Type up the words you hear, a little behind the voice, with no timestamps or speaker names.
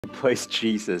Praise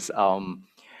Jesus.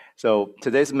 So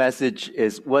today's message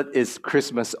is, what is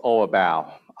Christmas all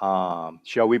about?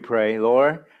 Shall we pray?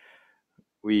 Lord,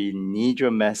 we need your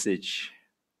message,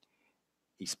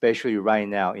 especially right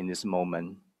now in this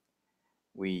moment.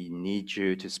 We need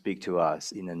you to speak to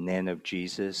us. In the name of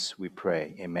Jesus, we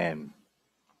pray. Amen.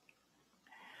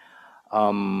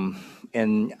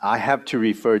 And I have to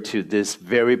refer to this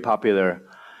very popular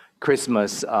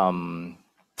Christmas, can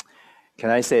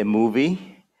I say, movie?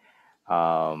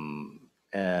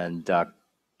 And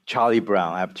Charlie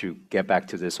Brown. I have to get back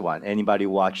to this one. Anybody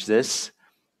watch this?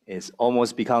 It's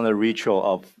almost become a ritual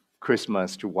of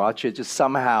Christmas to watch it. Just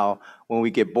somehow, when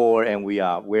we get bored and we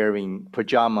are wearing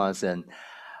pajamas and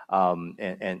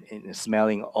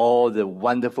smelling all the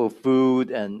wonderful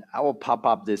food, and I will pop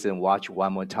up this and watch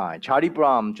one more time. Charlie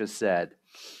Brown just said,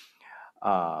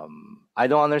 "I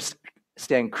don't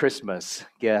understand Christmas.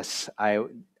 Yes, I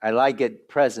like get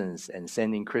presents and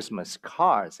sending Christmas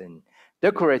cards and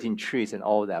decorating trees and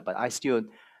all that, but I still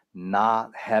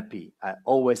not happy. I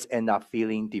always end up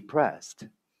feeling depressed."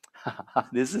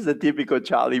 This is a typical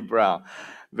Charlie Brown,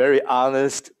 very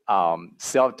honest,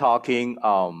 self-talking,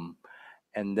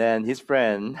 and then his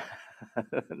friend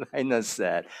Linus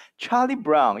said, "Charlie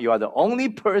Brown, you are the only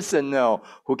person now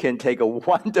who can take a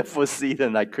wonderful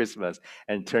season like Christmas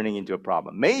and turning into a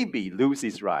problem." Maybe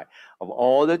Lucy's right. Of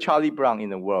all the Charlie Brown in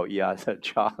the world, you are the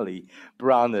Charlie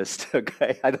Brownest.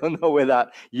 Okay, I don't know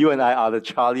whether you and I are the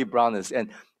Charlie Brownest,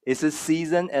 and it's a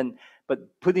season.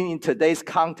 But putting in today's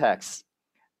context,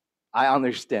 I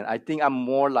understand. I think I'm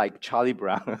more like Charlie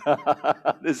Brown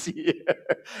this year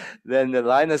than the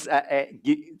Linus.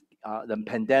 The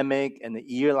pandemic and a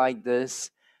year like this,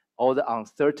 all the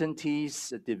uncertainties,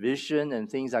 the division, and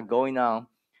things are going on,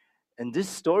 and this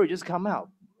story just come out.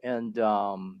 And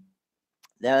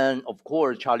then, of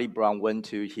course, Charlie Brown went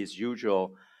to his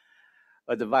usual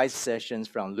advice sessions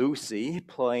from Lucy,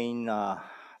 playing.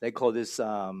 They call this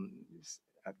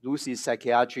Lucy's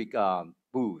psychiatric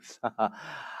booth.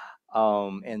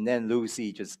 And then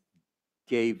Lucy just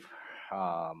gave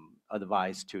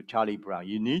advice to Charlie Brown.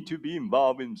 You need to be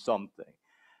involved in something.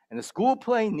 And the school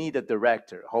play need a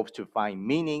director, hopes to find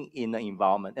meaning in the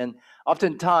environment. And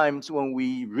oftentimes when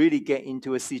we really get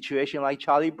into a situation like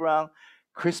Charlie Brown,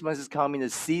 Christmas is coming, the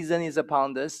season is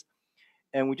upon us,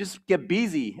 and we just get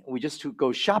busy. We just to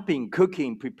go shopping,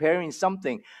 cooking, preparing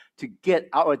something to get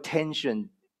our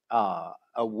attention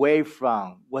away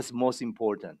from what's most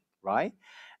important, right?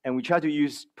 And we try to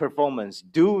use performance,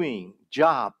 doing,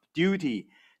 job, duty,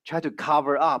 try to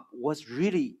cover up what's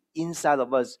really inside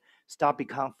of us. Start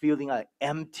become feeling like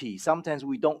empty. Sometimes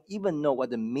we don't even know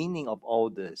what the meaning of all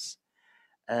this.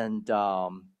 And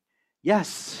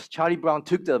yes, Charlie Brown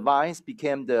took the advice,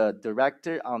 became the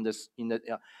director on this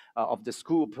of the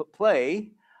school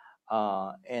play,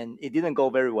 and it didn't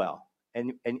go very well.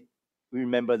 And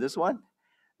remember this one?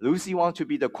 Lucy wants to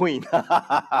be the queen.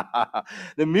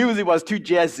 The music was too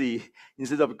jazzy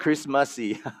instead of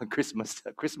Christmassy.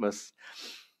 Christmas.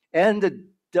 And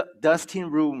the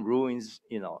dusting room ruins,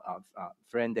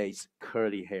 friend Day's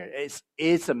curly hair.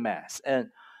 It's a mess. And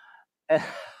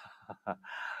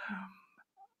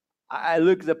I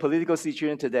look at the political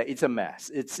situation today. It's a mess.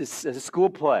 It's a school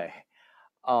play.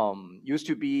 Used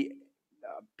to be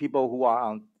people who are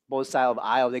on both sides of the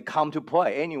aisle. They come to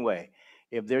play anyway.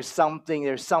 If there's something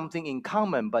in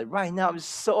common. But right now, it's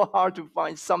so hard to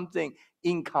find something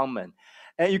in common.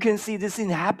 And you can see this thing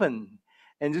happen.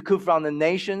 And it could from the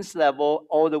nation's level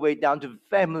all the way down to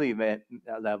family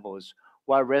levels.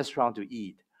 What restaurant to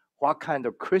eat? What kind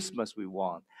of Christmas we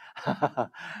want?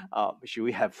 Should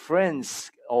we have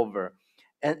friends over?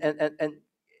 And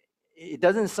it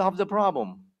doesn't solve the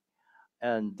problem.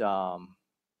 And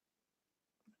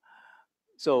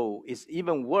so it's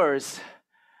even worse.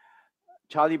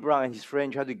 Charlie Brown and his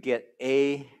friend tried to get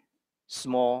a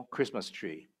small Christmas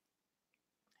tree.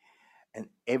 And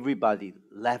everybody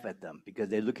laughed at them because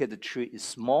they look at the tree, it's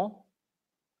small,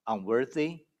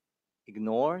 unworthy,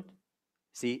 ignored.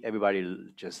 See,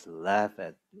 everybody just laugh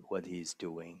at what he's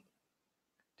doing.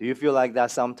 Do you feel like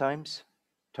that sometimes?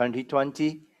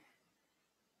 2020,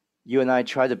 you and I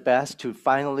try the best to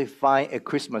finally find a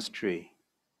Christmas tree.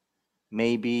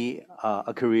 Maybe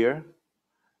a career,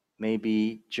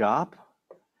 maybe job,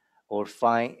 or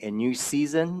find a new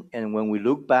season. And when we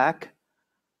look back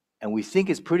and we think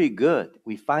it's pretty good,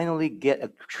 we finally get a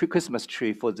Christmas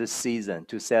tree for this season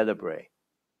to celebrate.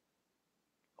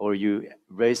 Or you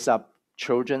raise up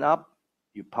children up,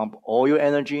 you pump all your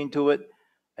energy into it,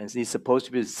 and it's supposed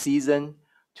to be a season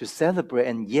to celebrate,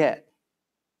 and yet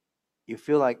you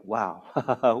feel like, wow,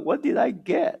 what did I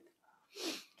get?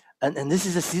 And this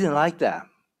is a season like that.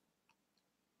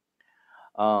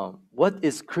 What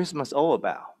is Christmas all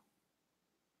about?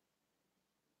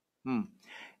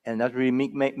 And that really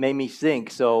made me think.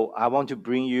 So I want to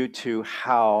bring you to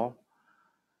how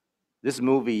this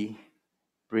movie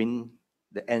bring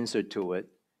the answer to it.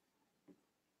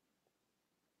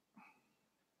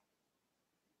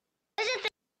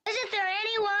 Isn't there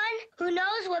anyone who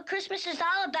knows what Christmas is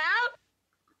all about?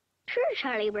 Sure,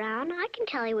 Charlie Brown. I can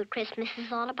tell you what Christmas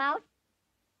is all about.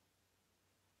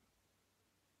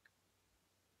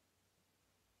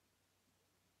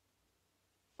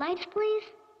 Lights, please.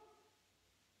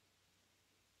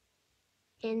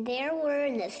 And there were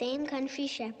in the same country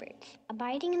shepherds,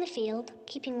 abiding in the field,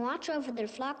 keeping watch over their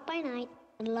flock by night.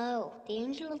 And lo, the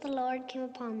angel of the Lord came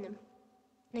upon them.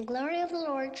 And the glory of the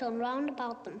Lord shone round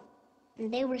about them.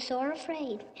 And they were sore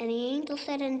afraid. And the angel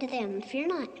said unto them, Fear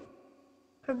not,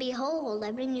 for behold,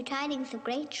 I bring you tidings of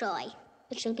great joy,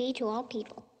 which shall be to all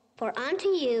people. For unto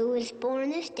you is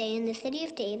born this day in the city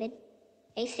of David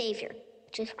a Savior,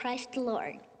 which is Christ the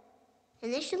Lord.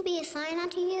 And this shall be a sign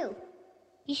unto you.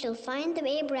 Ye shall find the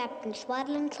babe wrapped in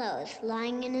swaddling clothes,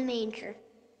 lying in a manger.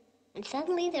 And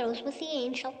suddenly there was with the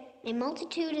angel a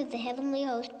multitude of the heavenly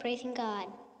host praising God,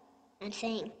 and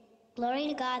saying, Glory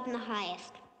to God in the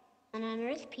highest, and on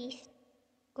earth peace,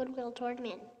 goodwill toward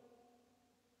men.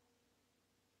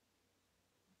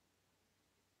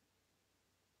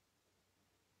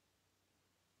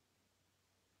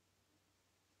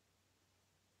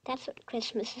 That's what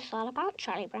Christmas is all about,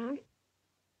 Charlie Brown.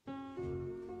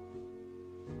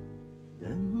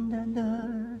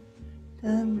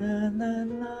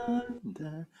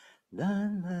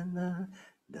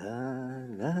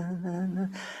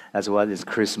 That's what is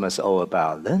Christmas all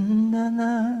about.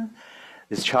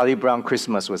 This Charlie Brown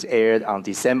Christmas was aired on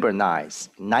December 9th,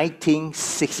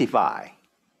 1965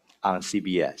 on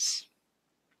CBS.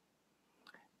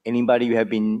 Anybody who have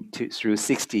been through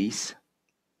 60s?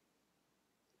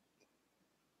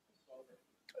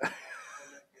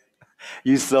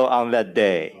 You saw on that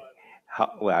day.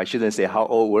 Well, I shouldn't say how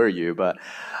old were you, but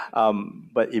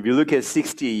if you look at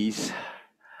 60s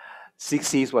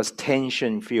was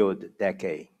tension-filled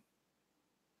decade.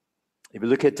 If you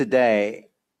look at today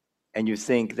and you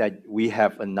think that we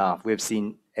have enough, we have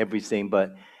seen everything,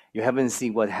 but you haven't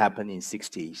seen what happened in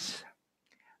 60s.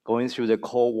 Going through the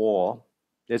Cold War,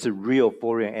 there's a real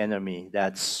foreign enemy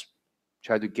that's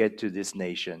trying to get to this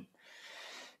nation.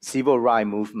 Civil rights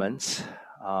movements,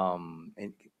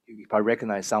 and if I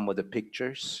recognize some of the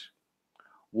pictures,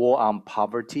 war on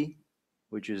poverty,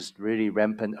 which is really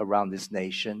rampant around this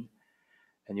nation.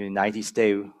 And the United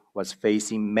States was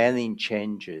facing many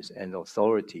changes and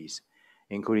authorities,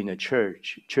 including the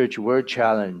church. Church were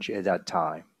challenged at that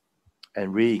time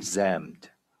and re-examined.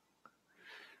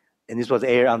 And this was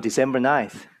aired on December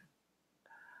 9th.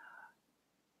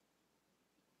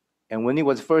 And when it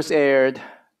was first aired,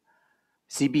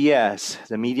 CBS,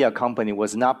 the media company,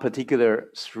 was not particularly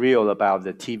thrilled about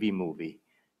the TV movie,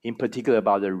 in particular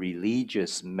about the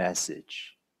religious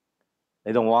message.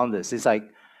 They don't want this. It's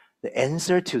like the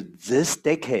answer to this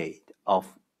decade of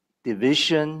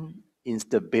division,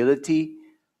 instability,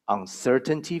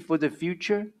 uncertainty for the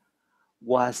future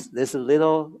was this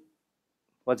little,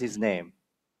 what's his name?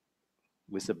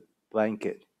 With a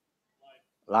blanket.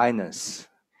 Linus.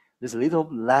 This little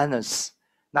Linus,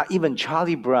 not even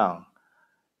Charlie Brown,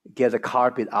 get a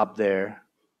carpet up there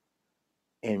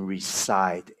and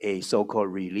recite a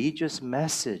so-called religious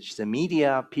message. The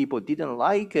media people didn't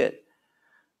like it,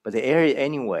 but they aired it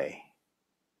anyway.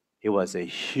 It was a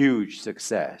huge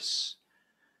success.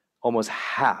 Almost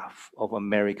half of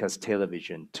America's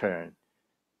television tuned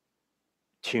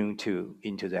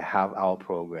into the half-hour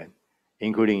program,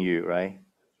 including you, right,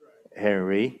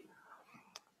 Henry?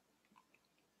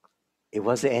 It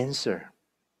was the answer.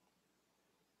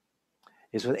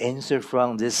 It was an answer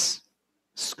from this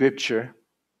scripture,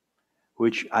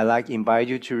 which I like to invite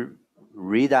you to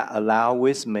read that aloud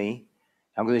with me.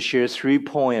 I'm going to share 3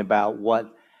 points about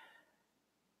what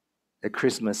the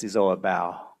Christmas is all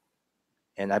about.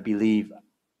 And I believe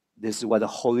this is what the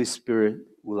Holy Spirit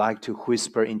would like to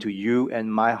whisper into you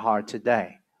and my heart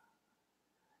today.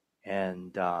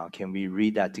 And can we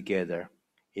read that together?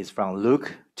 It's from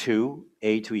Luke 2,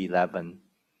 8 to 11.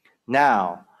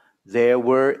 Now, there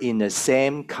were in the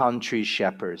same country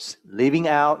shepherds living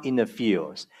out in the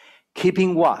fields,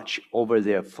 keeping watch over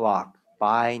their flock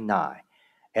by night.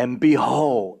 And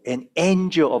behold, an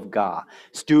angel of God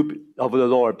of the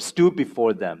Lord stood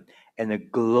before them, and the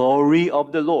glory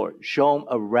of the Lord shone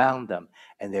around them,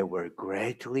 and they were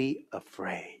greatly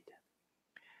afraid.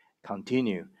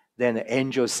 Continue. Then the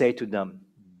angel said to them,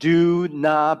 Do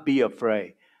not be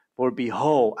afraid, For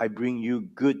behold, I bring you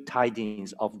good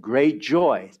tidings of great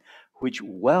joy, which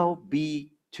will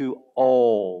be to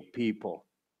all people.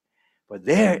 For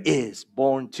there is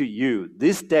born to you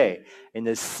this day in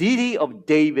the city of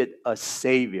David a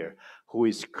Savior, who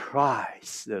is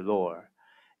Christ the Lord.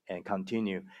 And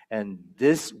continue. And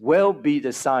this will be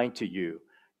the sign to you.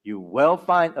 You will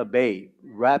find a babe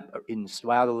wrapped in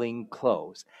swaddling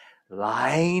clothes,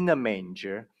 lying in a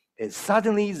manger. And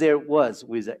suddenly there was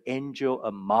with the angel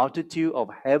a multitude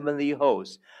of heavenly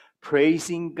hosts,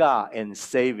 praising God and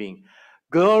saying,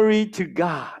 Glory to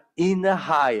God in the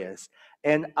highest,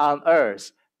 and on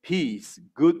earth peace,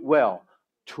 goodwill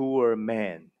toward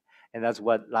men. And that's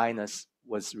what Linus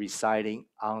was reciting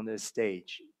on the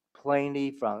stage,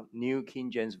 plainly from New King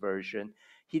James Version.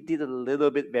 He did a little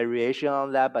bit variation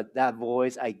on that, but that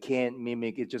voice I can't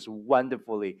mimic. It's just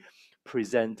wonderfully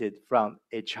presented from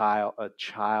a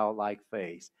childlike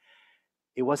face.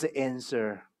 It was an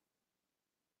answer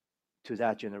to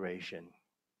that generation.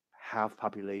 Half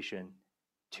population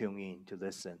tune in to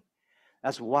listen.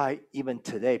 That's why even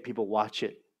today people watch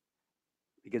it,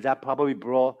 because that probably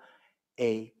brought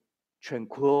a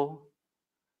tranquil,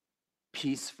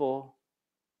 peaceful,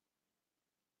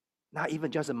 not even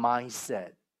just a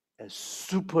mindset, a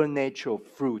supernatural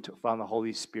fruit from the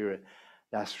Holy Spirit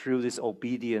that's through this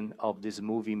obedience of this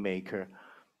movie maker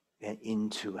and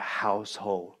into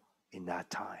household in that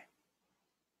time.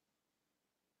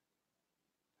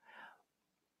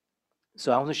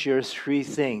 So I want to share three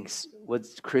things what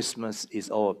Christmas is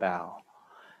all about.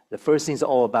 The first thing is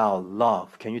all about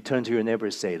love. Can you turn to your neighbor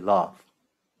and say love?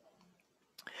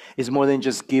 It's more than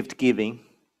just gift giving.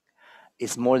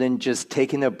 It's more than just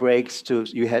taking a break to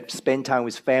you have spend time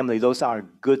with family. Those are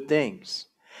good things.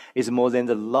 It's more than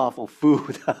the love of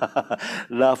food,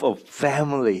 love of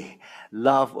family,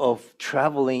 love of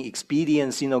traveling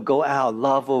experience, go out,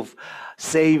 love of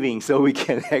saving so we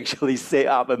can actually save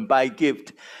up and buy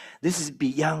gift. This is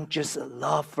beyond just a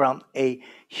love from a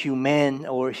human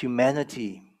or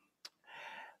humanity.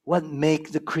 What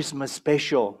makes the Christmas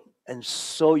special and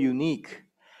so unique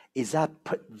is that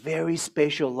very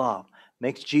special love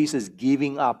makes Jesus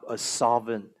giving up a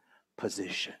sovereign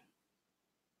position.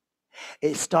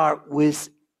 It starts with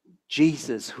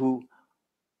Jesus, who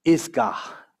is God,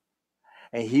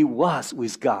 and he was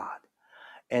with God.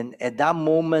 And at that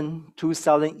moment,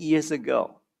 2,000 years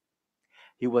ago,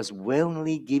 he was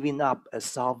willingly giving up a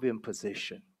sovereign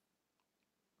position.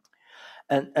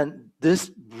 And this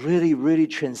really, really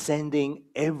transcending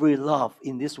every love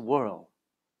in this world.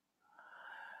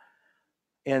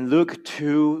 In Luke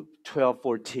 2, 12,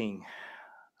 14,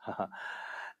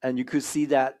 and you could see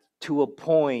that to a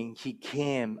point he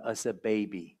came as a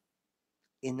baby,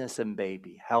 innocent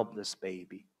baby, helpless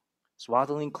baby,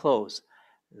 swaddling clothes,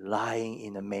 lying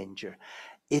in a manger.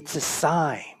 It's a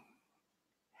sign.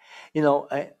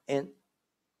 And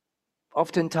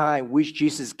oftentimes wish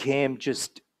Jesus came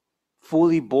just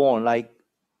fully born like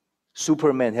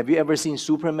Superman. Have you ever seen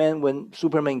Superman? When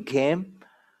Superman came,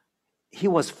 he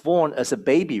was born as a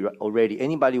baby already.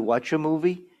 Anybody watch a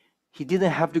movie? He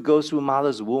didn't have to go through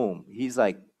mother's womb. He's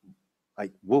like,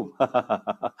 whoa.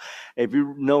 If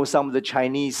you know some of the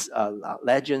Chinese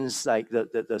legends, like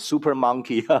the super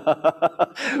monkey,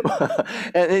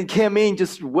 and it came in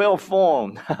just well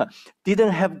formed,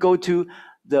 didn't have to go to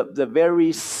the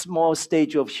very small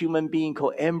stage of human being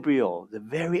called embryo, the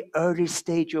very early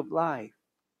stage of life.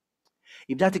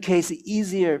 If that's the case, it's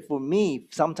easier for me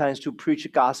sometimes to preach the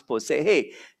gospel, say,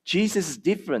 hey, Jesus is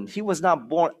different. He was not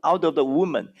born out of the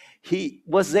woman. He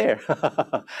was there.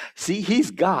 See, he's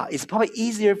God. It's probably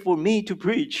easier for me to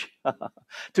preach,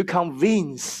 to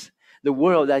convince the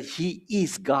world that he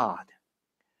is God.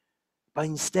 But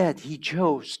instead, he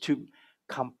chose to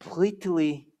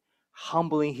completely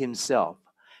humbling himself,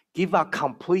 give a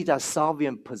complete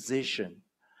sovereign position,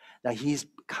 that he's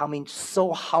coming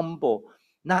so humble,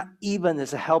 not even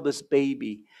as a helpless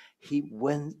baby. He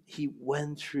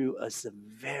went through as a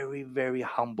very, very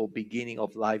humble beginning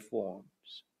of life forms.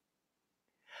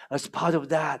 As part of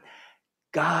that,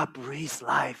 God breathed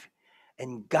life,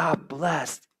 and God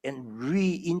blessed and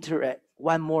reiterate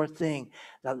one more thing,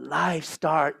 that life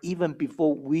started even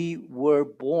before we were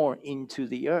born into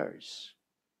the earth.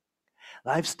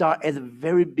 Life start at the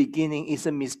very beginning is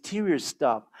a mysterious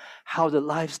stuff, how the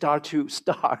life start to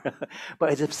start. But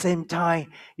at the same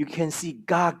time, you can see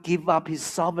God give up his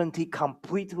sovereignty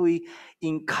completely.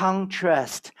 In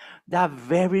contrast, that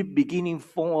very beginning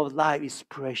form of life is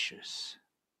precious.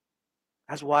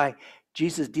 That's why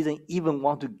Jesus didn't even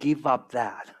want to give up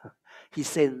that. He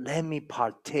said, let me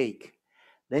partake,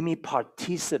 let me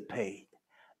participate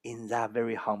in that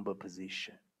very humble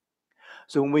position.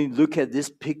 So when we look at this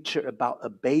picture about a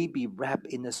baby wrapped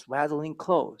in a swaddling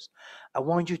clothes, I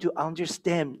want you to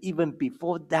understand, even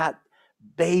before that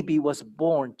baby was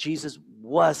born, Jesus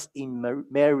was in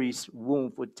Mary's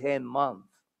womb for 10 months,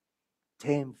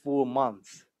 10 full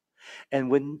months. And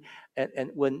when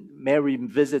Mary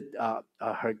visit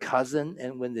her cousin,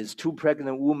 and when there's two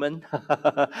pregnant women,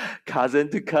 cousin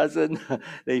to cousin,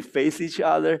 they face each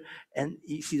other, and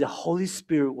you see the Holy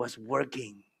Spirit was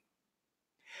working.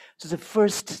 So the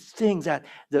first thing that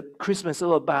the Christmas is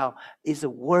all about is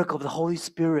the work of the Holy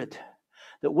Spirit.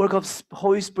 The work of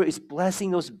Holy Spirit is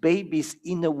blessing those babies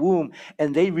in the womb,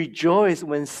 and they rejoice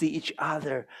when see each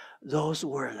other. Those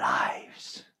were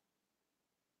lives.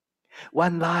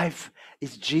 One life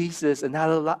is Jesus,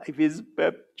 another life is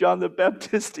John the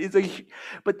Baptist.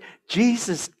 But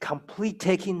Jesus complete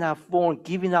taking that form,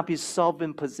 giving up his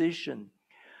sovereign position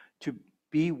to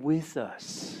be with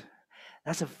us.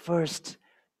 That's the first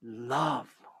love.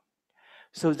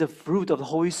 So the fruit of the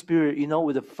Holy Spirit,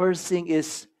 the first thing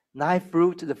is 9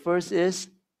 fruit. The first is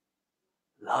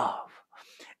love.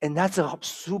 And that's a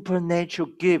supernatural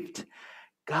gift.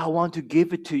 God wants to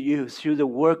give it to you through the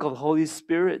work of the Holy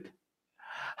Spirit.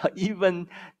 Even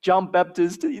John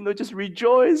Baptist, just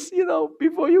rejoice,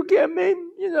 before you came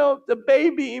in, the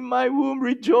baby in my womb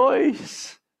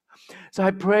rejoice. So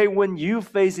I pray when you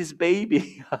face this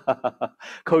baby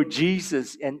called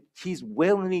Jesus, and he's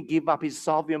willingly give up his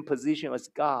sovereign position as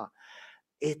God,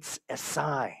 it's a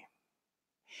sign.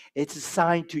 It's a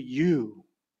sign to you,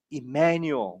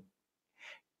 Emmanuel.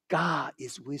 God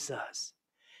is with us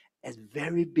at the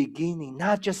very beginning,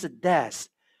 not just at death.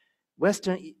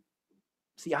 Western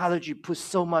theology puts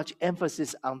so much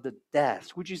emphasis on the death,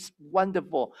 which is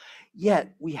wonderful.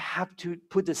 Yet we have to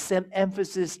put the same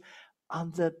emphasis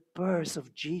on the birth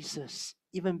of Jesus,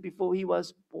 even before he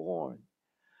was born.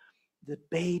 The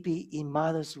baby in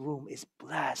mother's womb is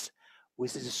blessed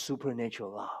with this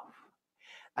supernatural love.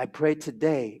 I pray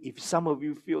today, if some of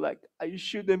you feel like I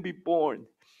shouldn't be born,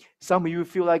 some of you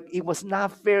feel like it was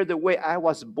not fair the way I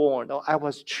was born or I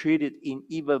was treated in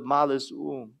even mother's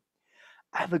womb,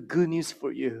 I have a good news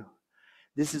for you.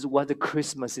 This is what the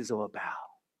Christmas is all about.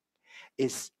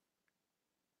 It's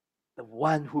the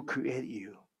one who created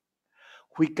you.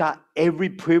 We got every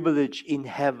privilege in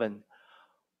heaven,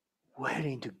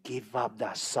 willing to give up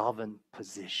that sovereign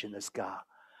position as God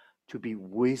to be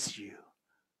with you,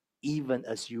 even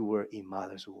as you were in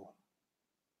mother's womb.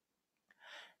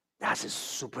 That's a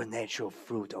supernatural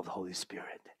fruit of the Holy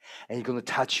Spirit. And He's going to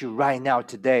touch you right now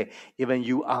today, even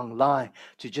you online,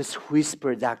 to just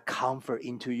whisper that comfort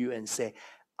into you and say,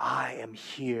 I am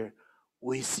here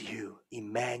with you,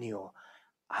 Emmanuel.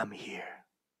 I'm here.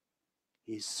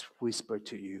 He's whispered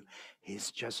to you.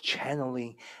 He's just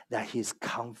channeling that his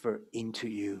comfort into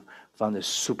you from the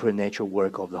supernatural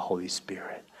work of the Holy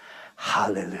Spirit.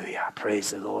 Hallelujah.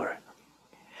 Praise the Lord.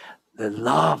 The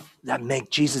love that makes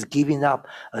Jesus giving up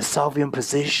a sovereign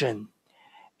position.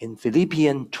 In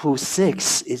Philippians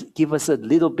 2:6, it gives us a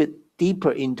little bit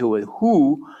deeper into it.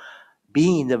 Who,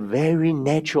 being the very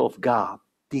nature of God,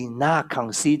 did not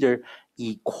consider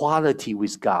equality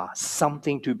with God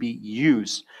something to be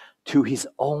used to his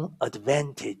own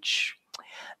advantage.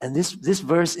 And this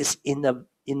verse is in a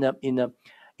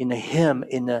hymn,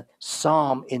 in a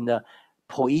psalm, in a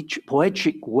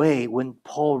poetic way when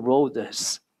Paul wrote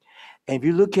this. And if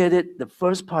you look at it, the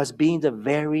first part is being the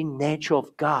very nature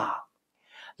of God.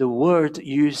 The word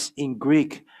used in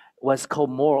Greek was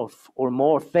called morph or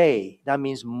morphe. That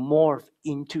means morph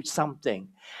into something.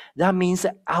 That means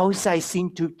the outside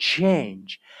seems to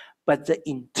change, but the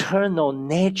internal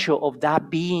nature of that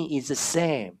being is the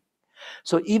same.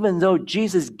 So even though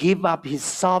Jesus gave up his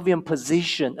sovereign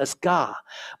position as God,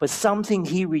 but something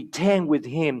he retained with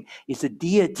him is the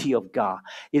deity of God,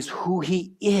 is who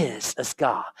he is as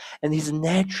God. And his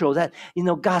natural, that,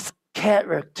 God's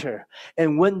character.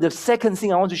 And when the second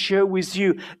thing I want to share with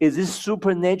you is this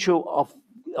supernatural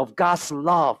of God's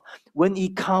love. When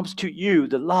it comes to you,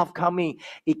 the love coming,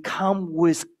 it comes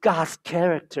with God's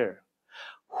character,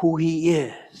 who he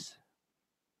is.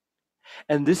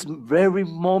 And this very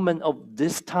moment of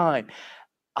this time,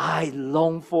 I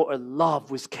long for a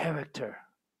love with character.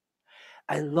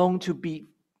 I long to be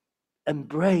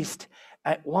embraced.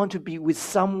 I want to be with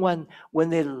someone when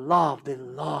they love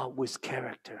with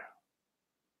character.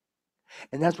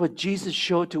 And that's what Jesus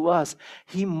showed to us.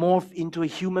 He morphed into a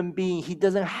human being. He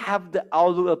doesn't have the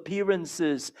outward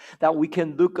appearances that we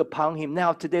can look upon him.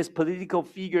 Now, today's political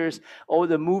figures or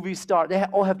the movie star, they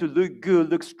all have to look good,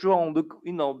 look strong, look,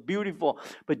 beautiful.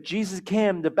 But Jesus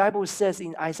came, the Bible says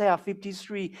in Isaiah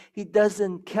 53, he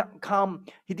didn't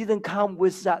come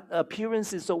with that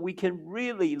appearances so we can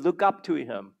really look up to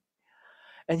him.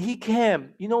 And he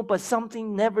came, but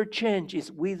something never changed.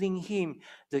 It's within him,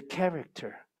 the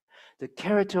character. The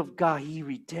character of God, he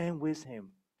retained with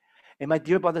him. And my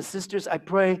dear brothers and sisters, I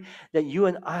pray that you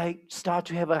and I start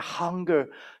to have a hunger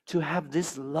to have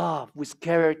this love with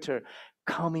character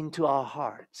come into our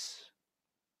hearts.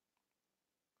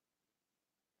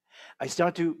 I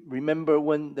start to remember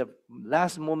when the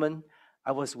last moment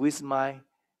I was with my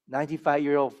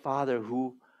 95-year-old father,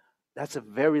 who that's the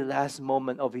very last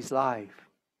moment of his life.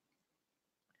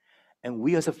 And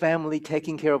we as a family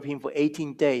taking care of him for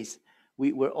 18 days.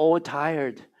 We were all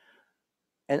tired.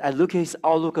 And I look at his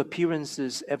outlook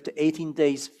appearances after 18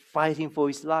 days fighting for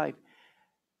his life.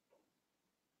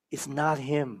 It's not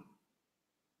him.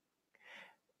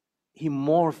 He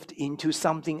morphed into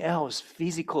something else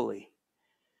physically.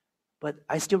 But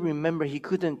I still remember he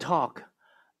couldn't talk.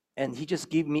 And he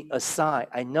just gave me a sign.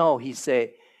 I know he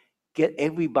said, get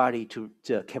everybody to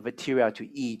the cafeteria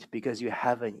to eat because you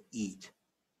haven't eaten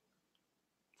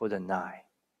for the night.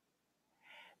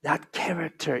 That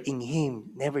character in him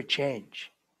never changed.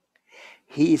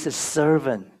 He is a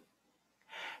servant.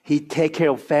 He take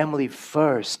care of family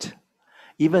first.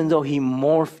 Even though he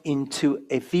morphed into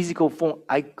a physical form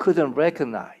I couldn't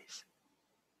recognize.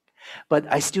 But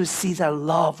I still see that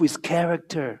love with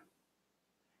character.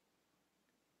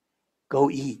 Go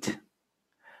eat.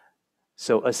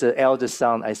 So as an elder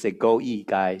son, I said, go eat,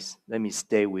 guys. Let me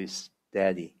stay with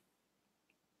daddy.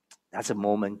 That's the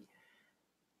moment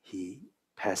he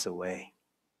passed away.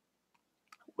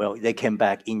 Well, they came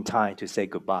back in time to say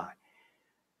goodbye.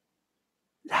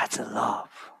 That's a love.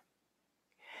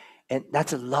 And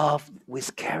that's a love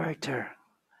with character.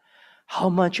 How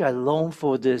much I long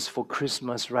for this for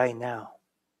Christmas right now.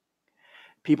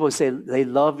 People say they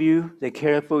love you, they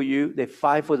care for you, they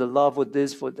fight for the love for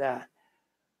this, for that.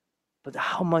 But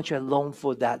how much I long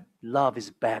for that love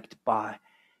is backed by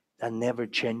that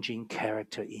never-changing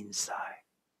character inside.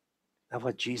 That's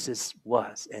what Jesus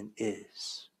was and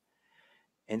is.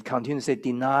 And continue to say,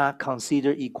 did not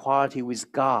consider equality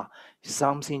with God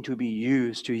something to be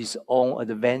used to his own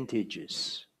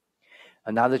advantages.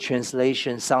 Another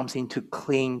translation, something to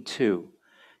cling to,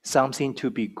 something to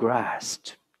be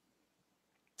grasped.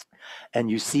 And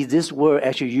you see this word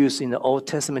actually used in the Old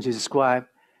Testament to describe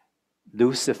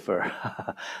Lucifer.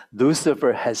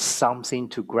 Lucifer has something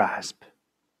to grasp.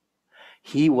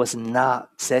 He was not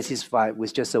satisfied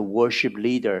with just a worship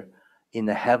leader in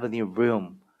the heavenly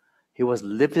realm. He was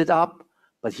lifted up,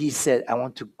 but he said, I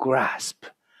want to grasp.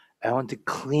 I want to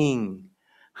cling.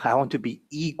 I want to be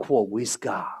equal with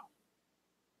God.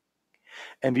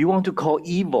 And we want to call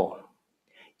evil.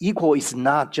 Equal is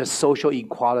not just social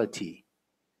equality.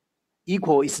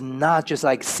 Equal is not just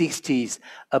like 60s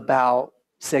about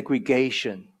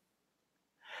segregation.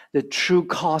 The true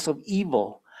cause of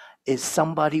evil is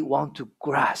somebody want to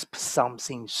grasp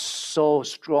something so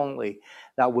strongly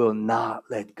that will not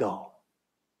let go.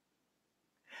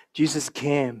 Jesus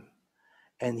came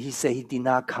and he said he did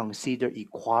not consider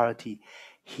equality.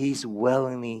 He's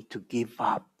willingly to give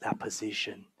up that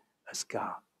position as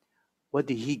God. What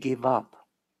did he give up?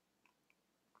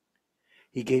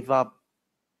 He gave up.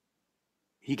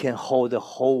 He can hold the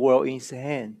whole world in his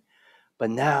hand. But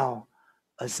now,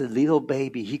 as a little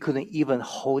baby, he couldn't even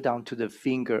hold on to the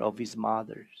finger of his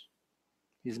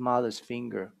mother's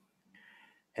finger.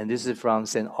 And this is from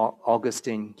St.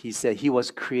 Augustine. He said he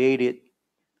was created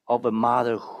of a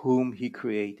mother whom he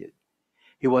created.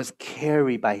 He was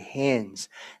carried by hands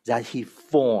that he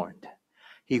formed.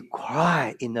 He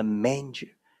cried in the manger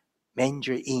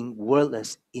in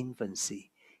wordless infancy.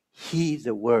 He,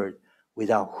 the Word,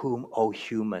 without whom all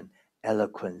human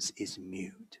eloquence is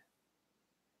mute.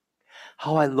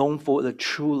 How I long for the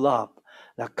true love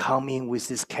that comes in with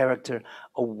this character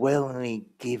of willingly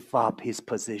give up his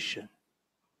position.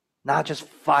 Not just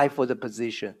fight for the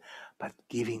position, but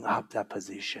giving up that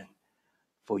position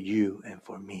for you and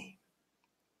for me.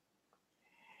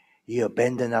 He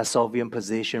abandoned that sovereign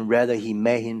position. Rather, he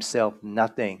made himself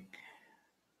nothing.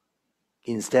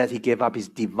 Instead, he gave up his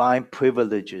divine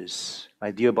privileges.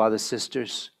 My dear brothers and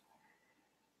sisters,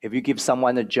 if you give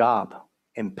someone a job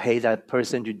and pay that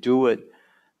person to do it,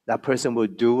 that person will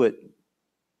do it.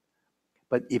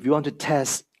 But if you want to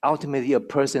test ultimately a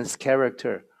person's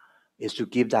character, is to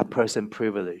give that person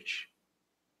privilege.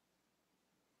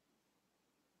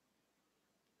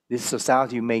 This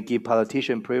society may give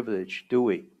politician privilege, do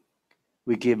we?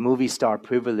 We give movie star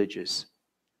privileges.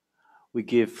 We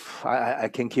give, I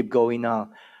can keep going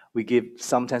on. We give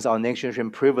sometimes our next generation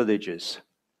privileges.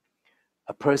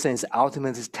 A person is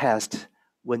ultimately tested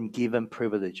when given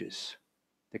privileges.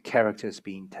 The character is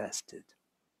being tested.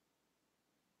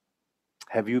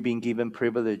 Have you been given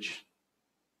privilege?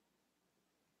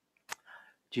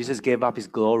 Jesus gave up his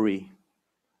glory.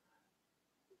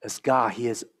 As God,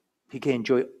 he can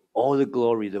enjoy all the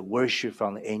glory, the worship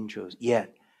from the angels.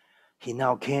 Yet, he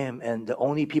now came, and the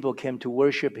only people came to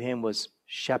worship him was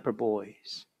shepherd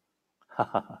boys.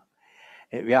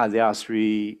 Yeah, there are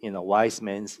three, wise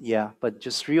men. Yeah, but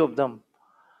just three of them.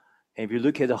 And if you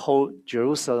look at the whole,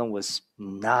 Jerusalem was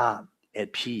not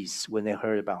at peace when they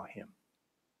heard about him.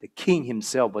 The king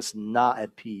himself was not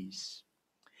at peace.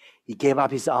 He gave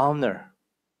up his honor.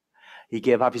 He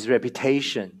gave up his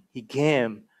reputation. He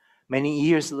came. Many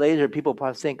years later, people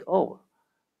probably think, oh,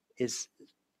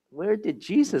 where did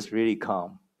Jesus really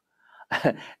come?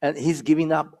 And he's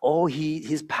giving up all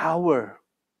his power,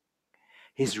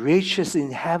 his riches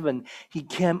in heaven. He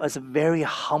came as a very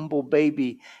humble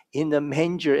baby in the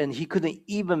manger, and he couldn't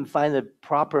even find a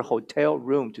proper hotel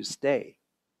room to stay.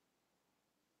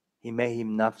 He made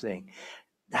him nothing.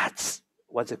 That's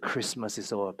what the Christmas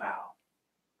is all about.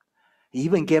 He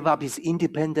even gave up his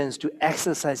independence to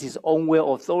exercise his own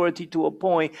will, authority to a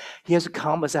point. He has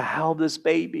come as a helpless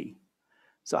baby.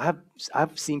 So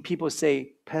I've seen people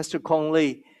say, Pastor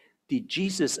Conley,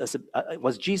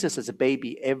 was Jesus as a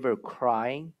baby ever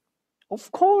crying?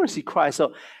 Of course he cried.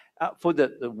 So for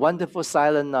the wonderful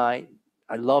silent night,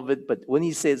 I love it. But when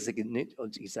he says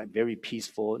it's like very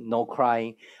peaceful, no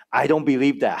crying, I don't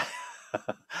believe that.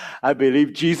 I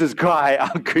believe Jesus cried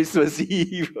on Christmas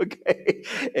Eve. Okay,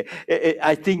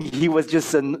 I think he was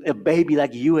just a baby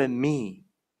like you and me.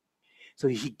 So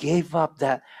he gave up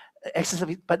that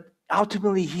exercise, but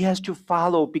ultimately he has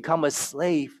to become a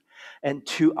slave and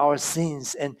to our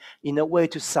sins, and in a way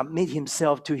to submit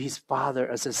himself to his Father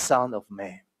as a Son of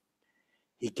Man.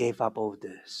 He gave up all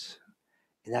this.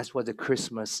 And that's what the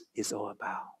Christmas is all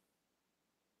about.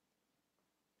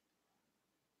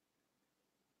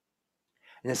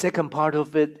 And the second part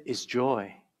of it is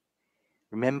joy.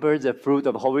 Remember the fruit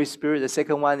of the Holy Spirit?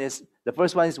 The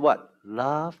first one is what?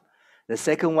 Love. The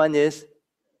second one is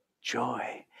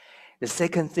joy. The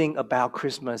second thing about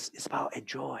Christmas is about a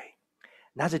joy.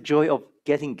 Not the joy of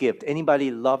getting gift.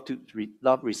 Anybody love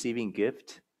receiving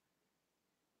gift?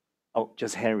 Oh,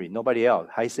 just Henry. Nobody else.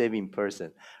 High-saving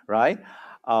person, right?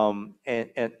 And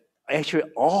actually,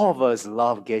 all of us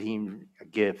love getting a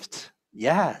gift.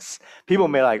 Yes, people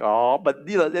may but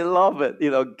they love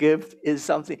it. Gift is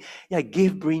something. Yeah,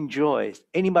 gift bring joy.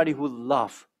 Anybody who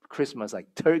love Christmas,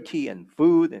 like turkey and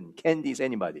food and candies,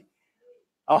 anybody?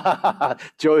 Oh,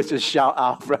 joy to shout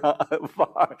out from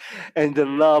afar. And the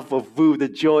love for food, the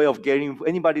joy of getting.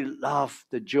 Anybody love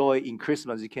the joy in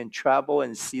Christmas? You can travel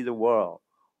and see the world.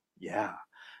 Yeah,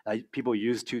 people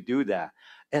used to do that.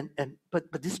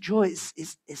 But this joy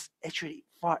is actually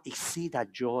far exceed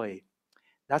that joy.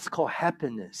 That's called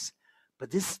happiness. But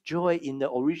this joy in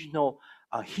the original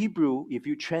Hebrew, if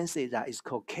you translate that, is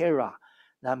called kera.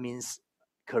 That means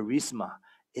charisma.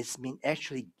 It means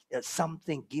actually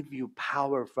something give you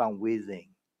power from within.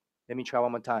 Let me try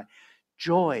one more time.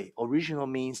 Joy, original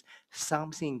means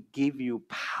something give you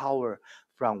power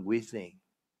from within.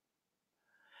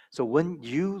 So when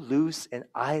you lose and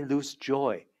I lose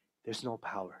joy, there's no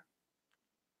power.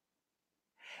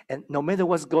 And no matter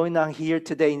what's going on here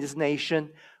today in this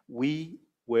nation, we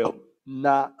will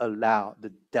not allow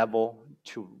the devil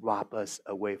to rob us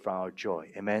away from our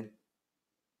joy. Amen?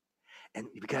 And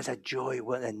because that joy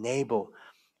will enable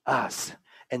us.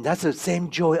 And that's the same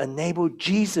joy enabled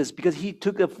Jesus, because he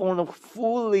took the form of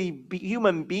fully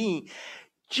human being.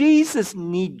 Jesus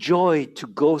needs joy to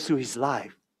go through his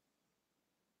life.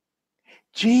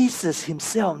 Jesus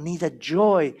himself needs a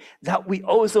joy that we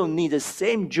also need, the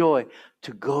same joy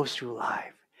to go through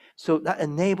life. So that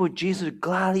enabled Jesus to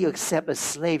gladly accept a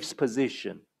slave's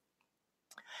position.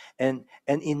 And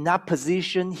in that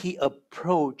position, he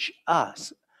approached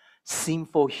us,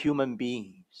 sinful human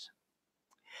beings.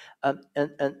 And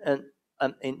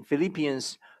in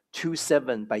Philippians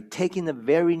 2:7, by taking the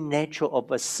very nature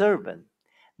of a servant.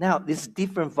 Now, this is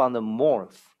different from the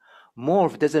morph.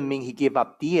 Morph doesn't mean he gave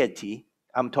up deity.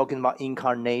 I'm talking about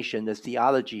incarnation, the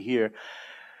theology here.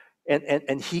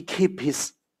 And he kept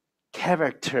his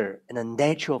character and the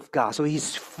nature of God. So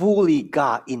he's fully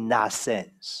God in that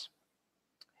sense.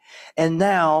 And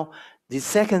now, the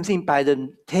second thing, by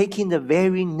taking the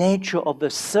very nature of the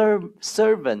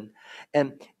servant,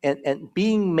 And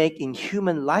being made in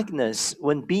human likeness,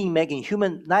 when being made in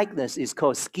human likeness is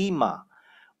called schema,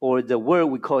 or the word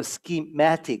we call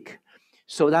schematic.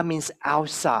 So that means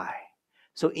outside.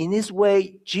 So in this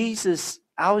way, Jesus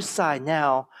outside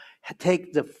now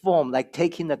take the form, like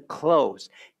taking the clothes,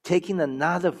 taking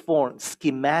another form,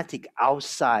 schematic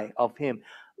outside of him,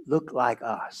 look like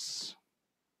us.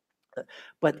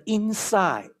 But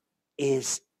inside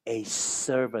is a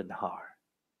servant heart.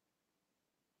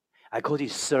 I call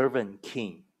it servant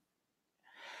king.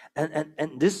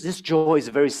 And this joy is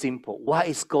very simple. Why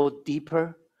is go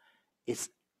deeper? It's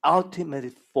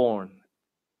ultimate form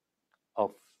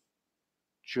of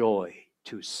joy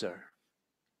to serve.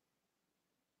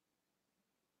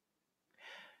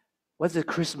 What the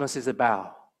Christmas is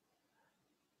about?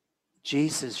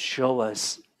 Jesus showed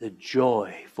us the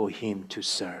joy for him to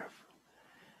serve.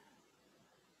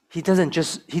 He didn't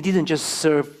just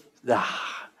serve the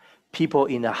people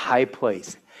in a high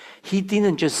place. He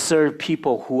didn't just serve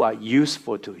people who are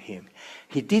useful to him.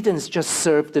 He didn't just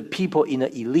serve the people in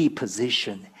an elite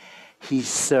position. He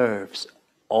serves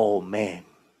all men.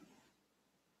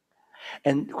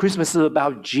 And Christmas is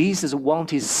about Jesus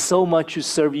wanting so much to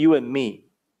serve you and me.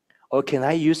 Or can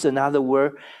I use another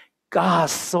word? God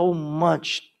so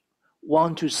much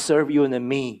want to serve you and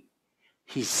me.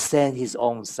 He sent his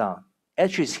own son.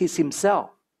 Actually, he's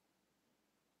himself.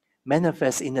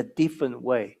 Manifest in a different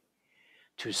way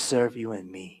to serve you and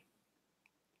me.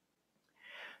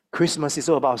 Christmas is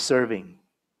all about serving.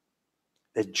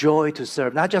 The joy to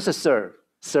serve, not just to serve,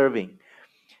 serving.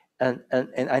 And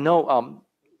I know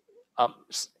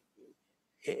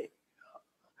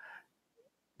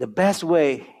the best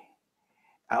way,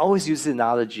 I always use the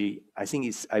analogy. I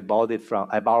think I borrowed it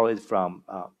from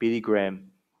Billy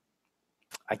Graham.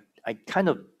 I kind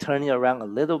of turn it around a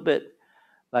little bit.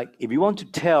 Like if you want to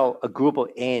tell a group of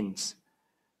ants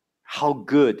how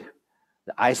good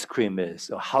the ice cream is,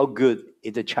 or how good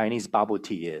the Chinese bubble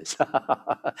tea is,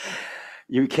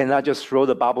 you cannot just throw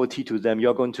the bubble tea to them.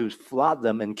 You're going to flood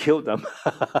them and kill them.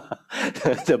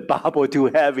 The bubble too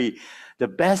heavy. The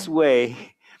best way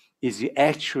is you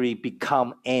actually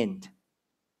become ant.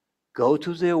 Go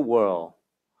to their world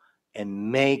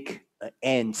and make an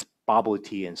ant's bubble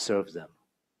tea and serve them.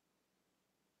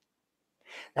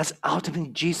 That's ultimately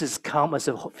Jesus come as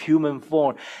a human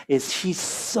form. Is he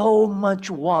so much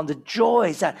want the joy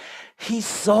is that he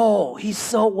saw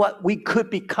what we could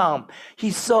become.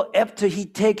 He saw after he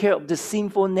take care of the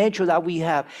sinful nature that we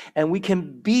have, and we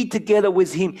can be together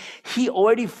with him. He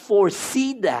already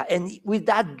foresee that, and with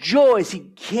that joy,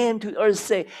 he came to earth,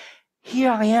 say,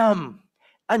 "Here I am.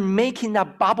 I'm making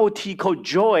that bubble tea called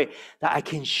joy that I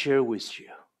can share with you."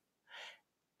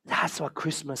 That's what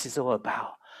Christmas is all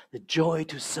about. The joy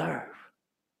to serve.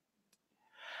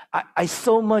 I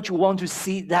so much want to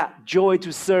see that joy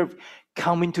to serve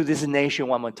come into this nation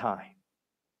one more time.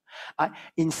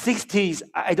 In 60s,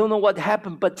 I don't know what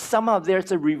happened, but somehow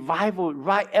there's a revival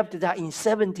right after that. In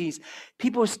 70s,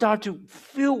 people start to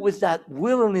feel with that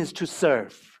willingness to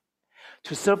serve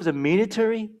the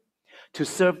military, to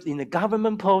serve in the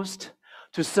government post,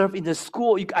 to serve in the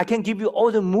school. I can give you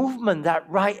all the movement that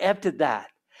right after that.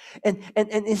 And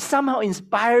it's somehow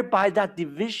inspired by that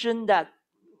division that,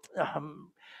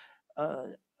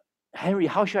 Henry,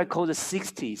 how should I call the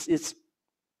 60s? It's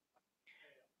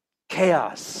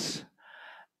chaos.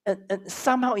 And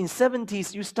somehow in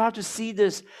 70s, you start to see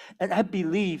this, and I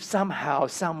believe somehow,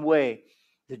 some way,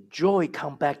 the joy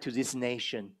come back to this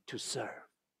nation to serve.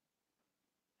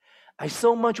 I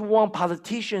so much want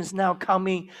politicians now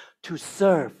coming to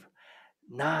serve,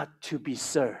 not to be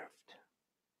served.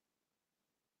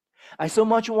 I so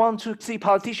much want to see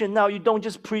politicians now, you don't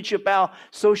just preach about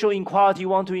social inequality, you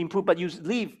want to improve, but you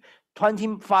live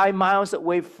 25 miles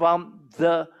away from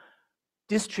the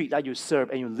district that you serve,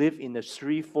 and you live in a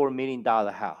 $3-4 million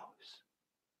house.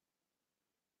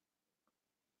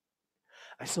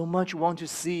 I so much want to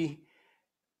see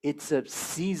it's a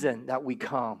season that we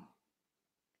come.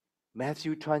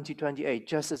 Matthew 20:28,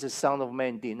 just as the Son of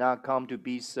Man did not come to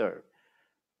be served,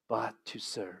 but to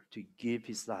serve, to give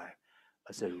his life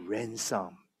as a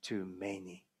ransom to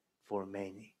many, for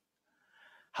many.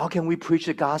 How can we preach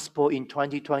the gospel in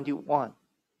 2021?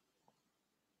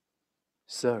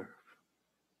 Serve.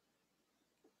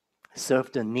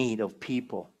 Serve the need of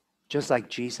people, just like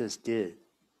Jesus did.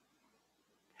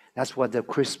 That's what the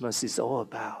Christmas is all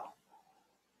about.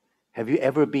 Have you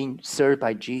ever been served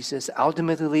by Jesus?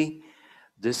 Ultimately,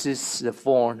 this is the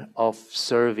form of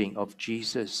serving of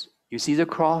Jesus. You see the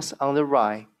cross on the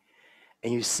right,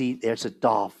 and you see there's a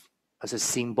dove as a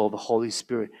symbol of the Holy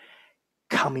Spirit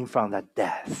coming from that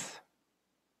death,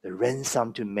 the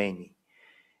ransom to many.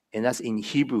 And that's in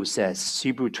Hebrew says,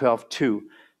 Hebrew 12:2,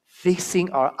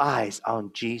 fixing our eyes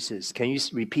on Jesus. Can you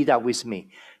repeat that with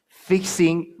me?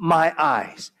 Fixing my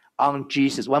eyes on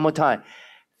Jesus. One more time.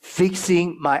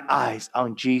 Fixing my eyes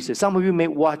on Jesus. Some of you may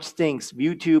watch things,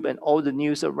 YouTube and all the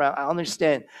news around. I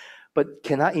understand. But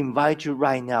can I invite you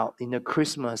right now in the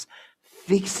Christmas,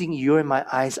 fixing your and my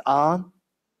eyes on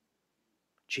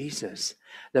Jesus,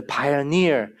 the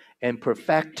pioneer and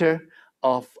perfecter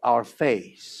of our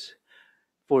faith.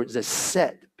 For the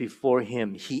set before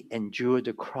him, he endured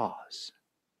the cross,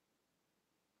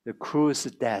 the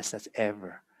cruelest death that's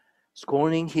ever,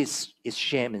 scorning his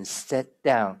shame and sat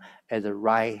down at the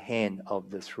right hand of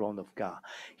the throne of God.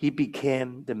 He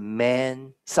became the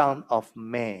man, son of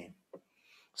man,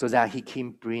 so that he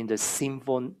can bring the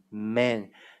sinful man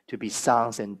to be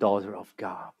sons and daughters of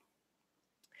God.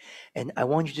 And I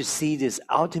want you to see this.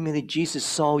 Ultimately, Jesus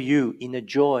saw you in the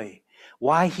joy.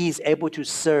 Why he is able to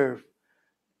serve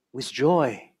with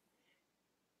joy?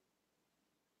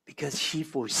 Because he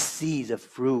foresees the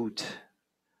fruit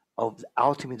of the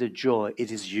ultimate joy.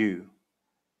 It is you.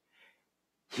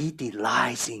 He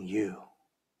delights in you.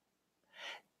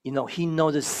 You know, he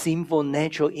knows the sinful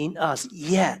nature in us,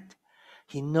 yet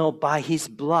he knows by his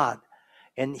blood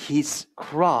and his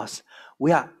cross,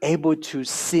 we are able to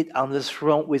sit on the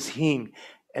throne with him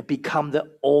and become the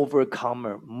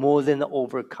overcomer, more than the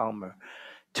overcomer.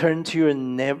 Turn to your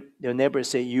neighbor and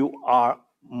say, you are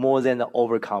more than an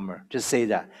overcomer. Just say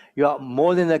that. You are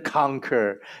more than a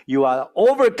conqueror. You are an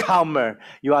overcomer.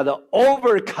 You are the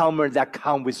overcomer that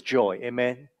comes with joy.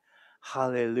 Amen.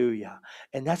 Hallelujah.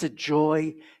 And that's a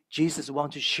joy Jesus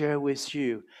wants to share with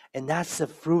you. And that's the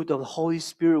fruit of the Holy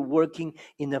Spirit working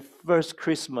in the first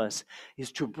Christmas, is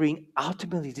to bring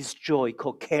ultimately this joy,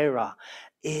 kokera,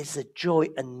 is a joy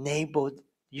enabled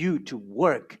you to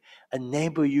work,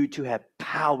 enable you to have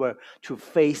power to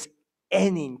face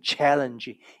any challenge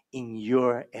in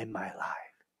your and my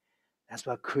life. That's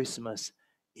what Christmas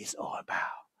is all about.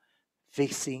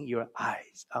 Fixing your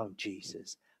eyes on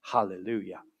Jesus.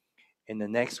 Hallelujah. And the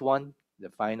next one, the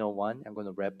final one, I'm going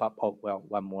to wrap up. Oh, well,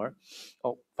 one more.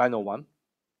 Oh, final one.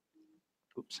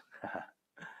 Oops.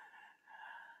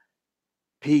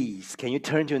 Peace. Can you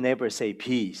turn to your neighbor and say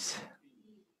peace?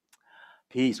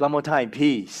 Peace. One more time,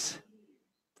 peace.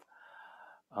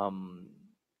 The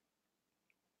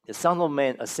Son of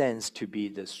Man ascends to be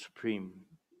the supreme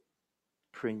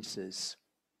princess.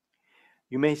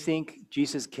 You may think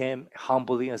Jesus came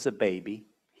humbly as a baby.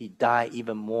 He died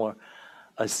even more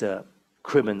as a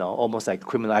criminal, almost like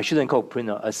criminal. I shouldn't call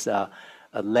criminal, as a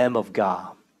Lamb of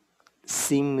God,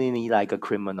 seemingly like a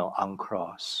criminal on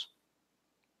cross.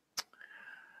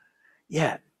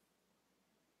 Yeah,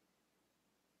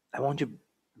 I want to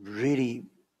really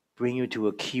bring you to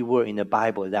a key word in the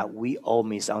Bible that we all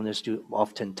misunderstood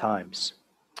oftentimes.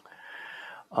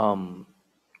 And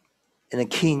a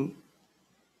king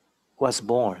was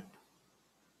born.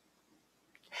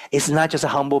 It's not just a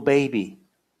humble baby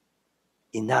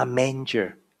in that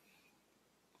manger,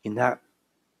 in that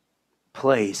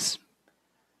place.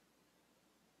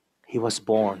 He was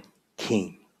born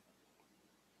king.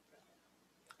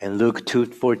 And Luke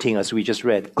 2:14, as we just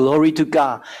read, glory to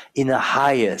God in the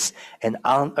highest, and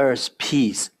on earth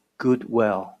peace,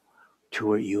 goodwill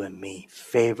toward you and me,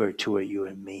 favor toward you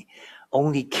and me.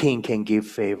 Only king can give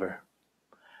favor.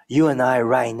 You and I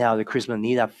right now, the Christmas,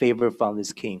 need a favor from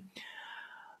this king.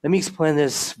 Let me explain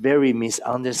this very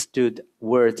misunderstood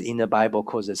word in the Bible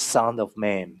called the Son of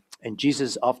Man. And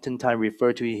Jesus oftentimes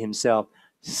referred to himself,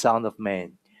 Son of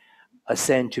Man,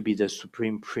 ascend to be the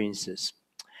supreme princess.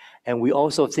 And we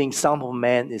also think Son of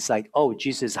Man is like, oh,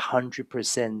 Jesus is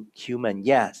 100% human.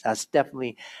 Yes, that's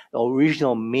definitely the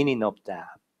original meaning of that.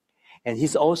 And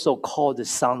he's also called the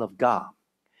Son of God.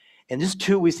 And these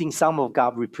two, we think Son of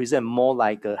God represent more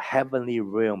like a heavenly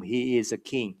realm. He is a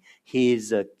king. He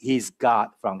is God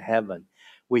from heaven.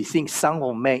 We think Son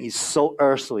of Man is so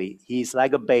earthly. He is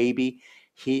like a baby.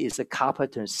 He is a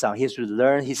carpenter's son. He has to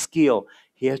learn his skill.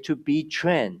 He has to be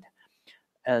trained.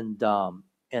 And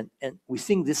we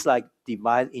think this like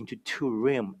divided into two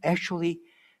realms. Actually,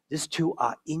 these two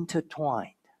are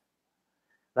intertwined.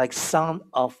 Like Son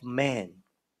of Man.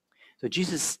 So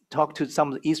Jesus talked to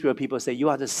some of the Israel people, say,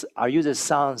 are you the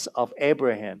sons of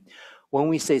Abraham? When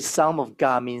we say son of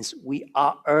God, means we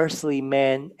are earthly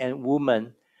man and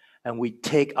woman, and we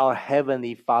take our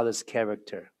heavenly Father's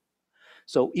character.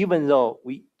 So even though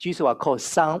Jesus are called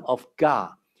Son of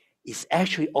God, it's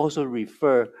actually also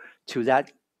refer to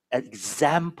that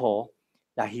example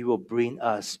that he will bring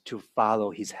us to follow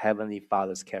his heavenly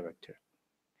Father's character.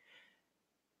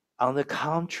 On the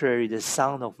contrary, the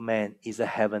Son of Man is a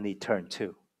heavenly term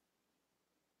too.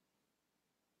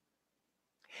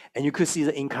 And you could see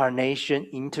the incarnation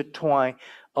intertwined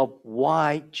of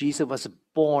why Jesus was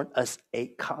born as a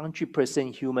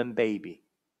 100% human baby.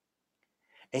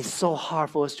 It's so hard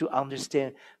for us to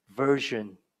understand.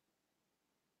 Virgin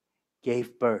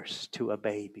gave birth to a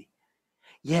baby.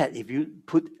 Yet, if you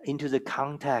put into the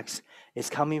context, it's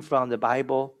coming from the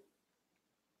Bible.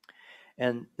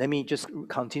 And let me just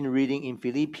continue reading in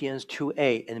Philippians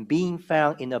 2:8. And being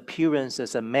found in appearance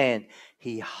as a man,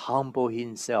 he humbled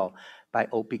himself by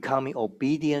becoming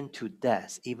obedient to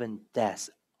death, even death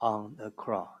on the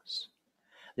cross.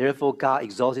 Therefore, God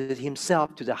exalted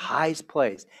himself to the highest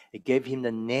place. He gave him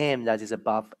the name that is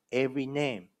above every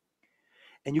name.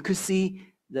 And you could see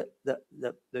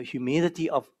the humility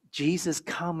of Jesus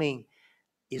coming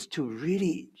is to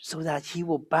really, so that he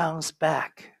will bounce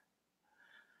back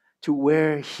to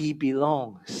where he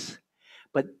belongs.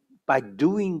 But by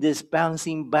doing this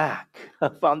bouncing back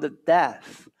from the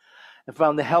death, and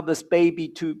from the helpless baby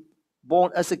to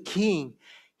born as a king,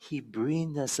 he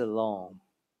brings us along.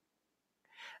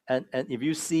 And if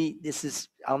you see, this is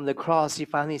on the cross, he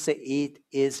finally said, it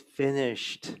is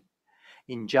finished.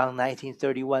 In John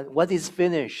 19:31, what is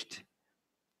finished?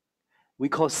 We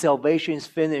call salvation is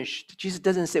finished. Jesus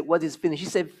doesn't say what is finished. He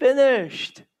said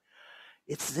finished.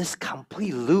 It's this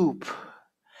complete loop.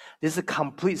 This is a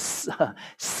complete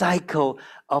cycle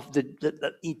of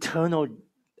the eternal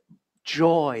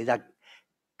joy that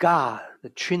God, the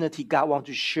Trinity, God wants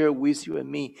to share with you and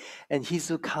me. And he's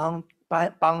to come,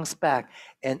 bounce back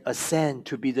and ascend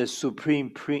to be the supreme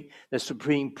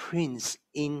prince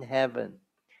in heaven,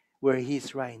 where he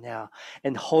is right now.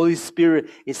 And Holy Spirit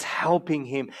is helping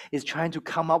him, is trying to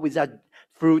come up with that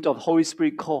fruit of Holy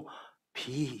Spirit called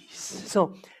peace.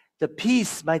 So the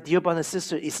peace, my dear brother and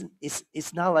sister,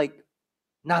 is not like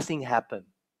nothing happened.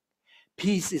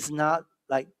 Peace is not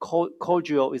like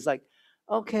cordial. It's like,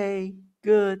 okay,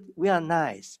 good, we are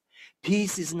nice.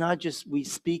 Peace is not just we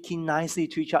speaking nicely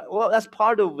to each other. Well, that's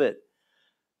part of it.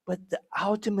 But the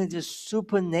ultimate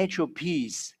supernatural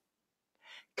peace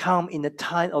come in the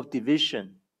time of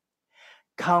division,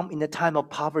 come in the time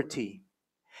of poverty.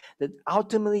 That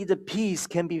ultimately the peace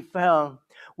can be found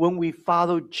when we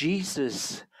follow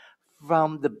Jesus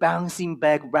from the bouncing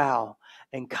back route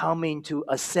and coming to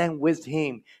ascend with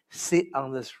him, sit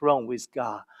on the throne with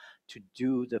God to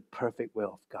do the perfect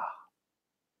will of God.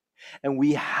 And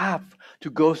we have to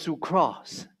go through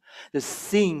cross. The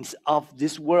sins of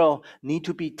this world need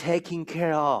to be taken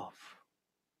care of.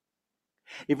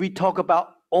 If we talk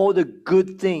about all the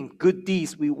good things, good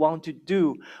deeds we want to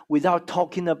do without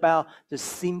talking about the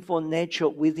sinful nature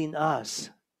within us,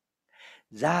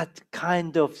 that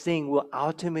kind of thing will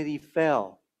ultimately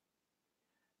fail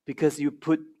because you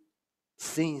put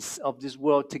sins of this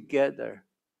world together.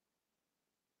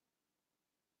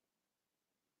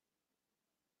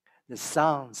 The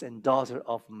sons and daughters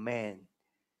of man,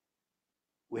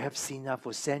 we have seen that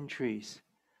for centuries.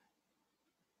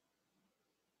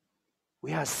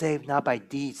 We are saved not by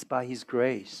deeds, by his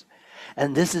grace.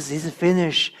 And this is his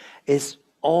finish. It's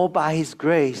all by his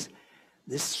grace.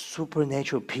 This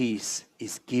supernatural peace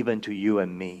is given to you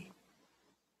and me.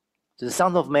 So the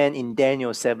Son of Man in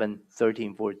Daniel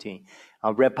 7:13-14.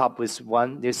 I'll wrap up with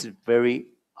one. This is a very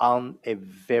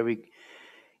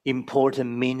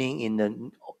important meaning in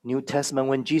the New Testament.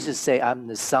 When Jesus said, I'm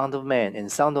the Son of Man,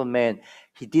 and Son of Man,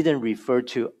 he didn't refer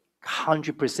to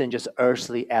 100% just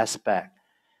earthly aspect.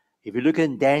 If you look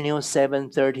at Daniel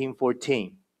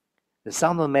 7:13-14, the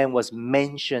Son of Man was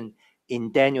mentioned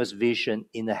in Daniel's vision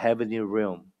in the heavenly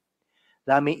realm.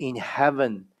 That means in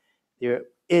heaven, there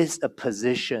is a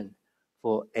position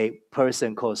for a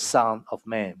person called Son of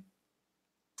Man.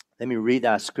 Let me read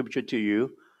that scripture to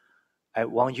you. I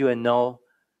want you to know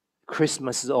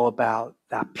Christmas is all about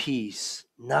that peace,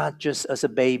 not just as a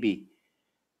baby.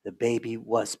 The baby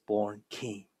was born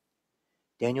king.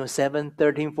 Daniel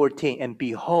 7:13-14, and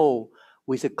behold,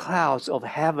 with the clouds of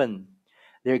heaven,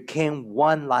 there came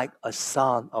one like a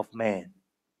son of man.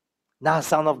 Not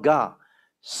son of God,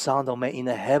 son of man in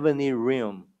the heavenly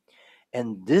realm.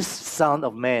 And this Son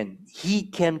of Man, he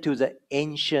came to the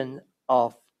Ancient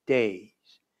of Days,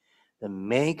 the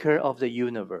maker of the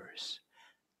universe,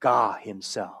 God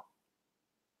himself.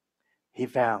 He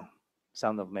found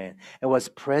Son of Man and was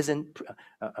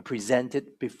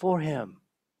presented before him.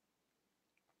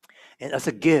 And as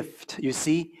a gift, you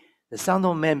see, the Son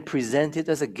of Man presented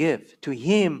as a gift. To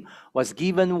him was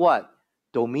given what?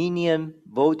 Dominion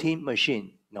voting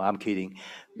machine. No, I'm kidding.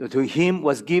 To him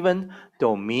was given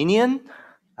dominion.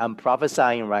 I'm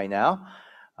prophesying right now.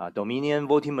 Dominion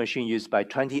voting machine used by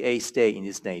 28 states in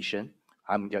this nation.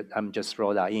 I'm just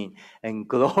throw that in. And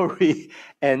glory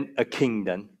and a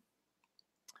kingdom.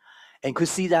 and could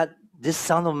see that this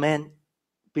Son of Man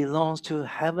belongs to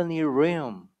heavenly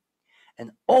realm.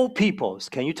 And all peoples,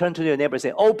 can you turn to your neighbor and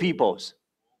say, all peoples?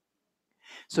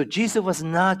 So Jesus was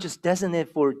not just designated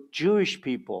for Jewish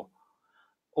people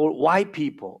or white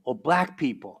people or black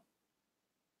people.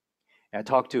 And I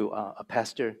talked to a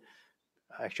pastor,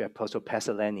 actually Apostle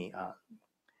Pastor Lenny,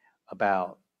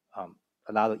 about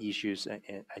a lot of issues.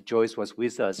 And Joyce was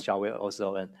with us, shall we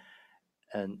also,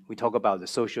 and we talk about the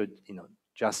social,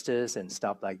 justice and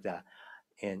stuff like that.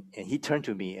 And he turned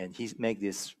to me and he made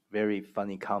this very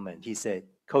funny comment. He said,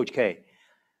 Coach K,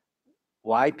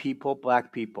 white people,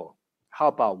 black people, how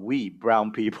about we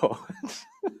brown people?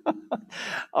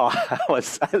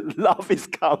 I love his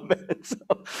comments.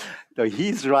 So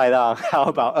he's right on. How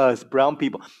about us brown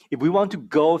people? If we want to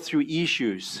go through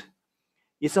issues,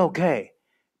 it's okay.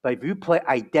 But if you play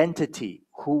identity,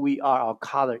 who we are, our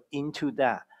color, into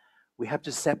that, we have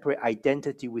to separate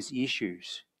identity with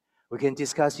issues. We can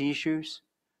discuss issues,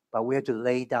 but we have to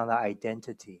lay down our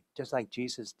identity, just like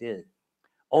Jesus did.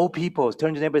 All peoples,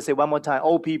 turn to your neighbor and say one more time,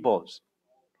 all peoples.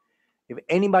 If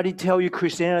anybody tell you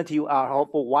Christianity are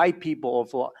for white people or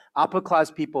for upper class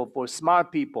people, for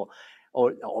smart people,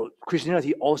 or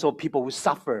Christianity also people who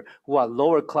suffer, who are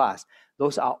lower class,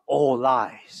 those are all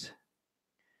lies.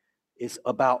 It's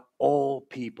about all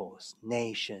peoples,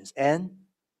 nations, and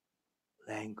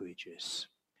languages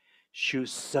should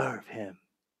serve him.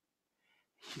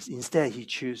 Instead, he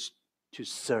chose to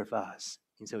serve us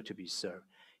instead of to be served.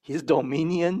 His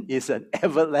dominion is an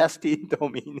everlasting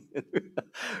dominion,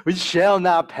 which shall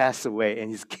not pass away, and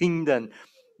his kingdom,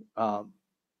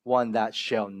 one that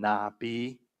shall not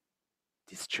be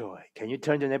destroyed. Can you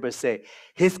turn to your neighbor and say,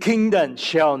 his kingdom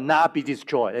shall not be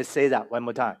destroyed? Let's say that one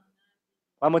more time.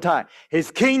 One more time. His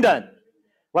kingdom.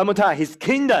 One more time. His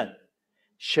kingdom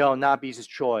shall not be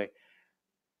destroyed.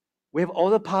 We have all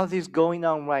the politics going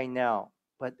on right now,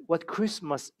 but what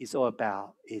Christmas is all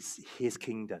about is his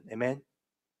kingdom. Amen?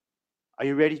 Are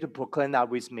you ready to proclaim that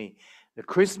with me? The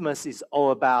Christmas is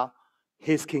all about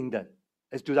his kingdom.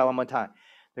 Let's do that one more time.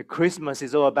 The Christmas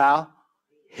is all about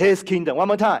his kingdom. One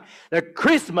more time. The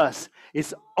Christmas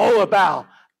is all about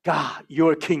God,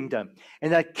 your kingdom.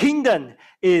 And that kingdom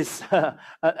is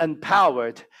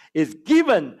empowered, is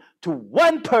given to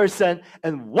one person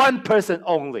and one person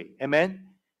only. Amen?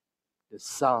 The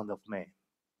Son of Man.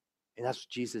 And that's what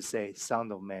Jesus said,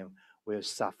 Son of Man will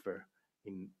suffer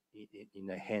in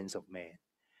the hands of man.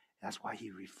 That's why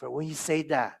when he said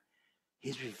that,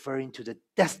 he's referring to the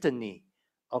destiny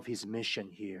of his mission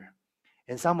here.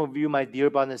 And some of you, my dear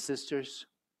brothers and sisters,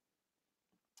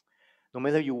 no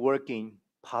matter you work in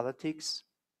politics,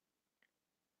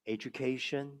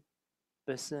 education,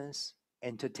 business,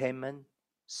 entertainment,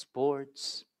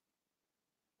 sports,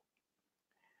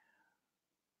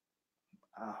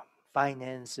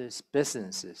 finances,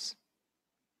 businesses,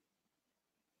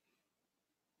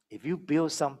 if you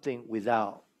build something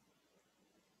without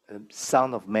the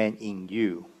Son of Man in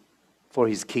you for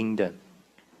his kingdom,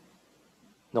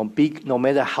 no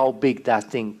matter how big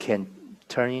that thing can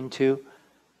turn into,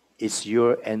 it's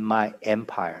your and my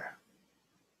empire.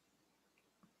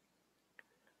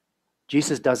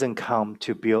 Jesus doesn't come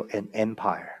to build an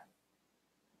empire.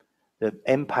 The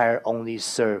empire only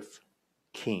serves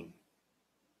king.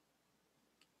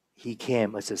 He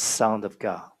came as a Son of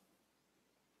God.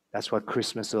 That's what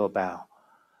Christmas is all about,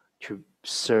 to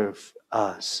serve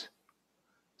us.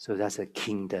 So that's the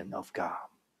kingdom of God.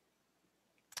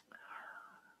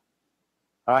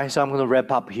 All right, so I'm going to wrap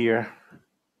up here.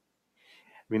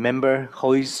 Remember,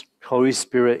 Holy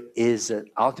Spirit is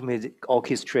ultimately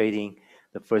orchestrating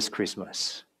the first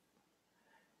Christmas.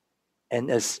 And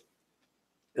as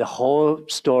the whole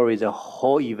story, the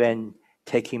whole event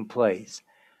taking place,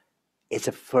 it's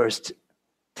a first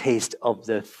taste of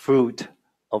the fruit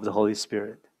of the Holy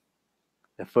Spirit.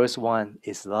 The first one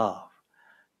is love.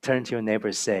 Turn to your neighbor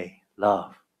and say,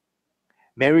 love.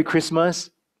 Merry Christmas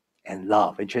and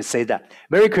love. And just say that.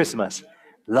 Merry Christmas,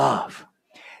 love.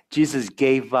 Jesus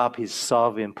gave up his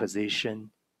sovereign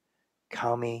position,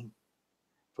 coming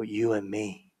for you and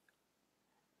me.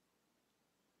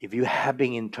 If you have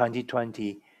been in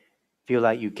 2020, feel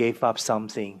like you gave up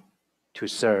something to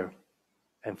serve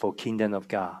and for kingdom of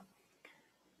God.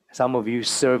 Some of you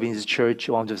serve in this church,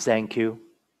 I want to thank you.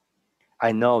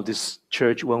 I know this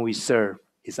church, when we serve,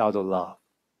 is out of love.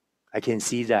 I can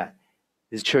see that.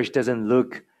 This church doesn't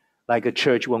look like a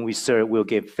church when we serve, we'll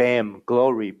get fame,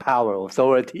 glory, power,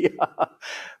 authority.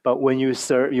 But when you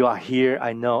serve, you are here,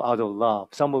 I know, out of love.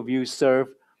 Some of you serve,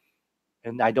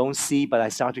 and I don't see, but I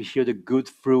start to hear the good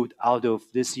fruit out of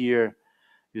this year.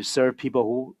 You serve people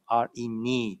who are in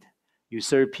need. You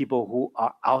serve people who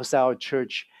are outside our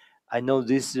church, I know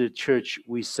this is the church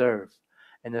we serve.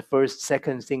 And the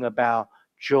second thing about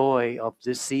joy of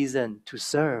this season to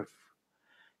serve.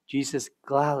 Jesus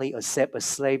gladly accept a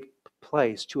slave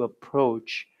place to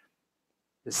approach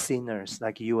the sinners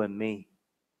like you and me.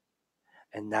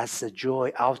 And that's the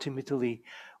joy ultimately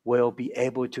will be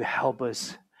able to help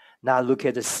us not look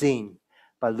at the sin,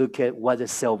 but look at what the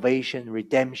salvation,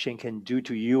 redemption can do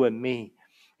to you and me.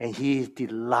 And He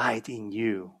delights in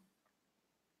you.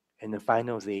 And the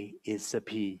finally is the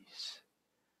peace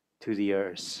to the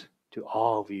earth, to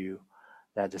all of you,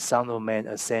 that the Son of Man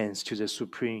ascends to the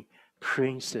supreme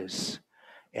princess,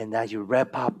 and that you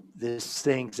wrap up these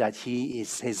things that He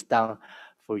has done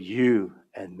for you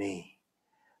and me.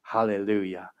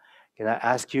 Hallelujah. Can I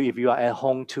ask you, if you are at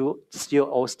home too, still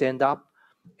all stand up?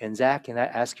 And Zach, can I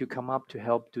ask you come up to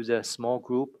help do the small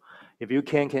group? If you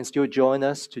can still join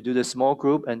us to do the small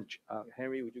group. And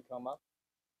Henry, would you come up?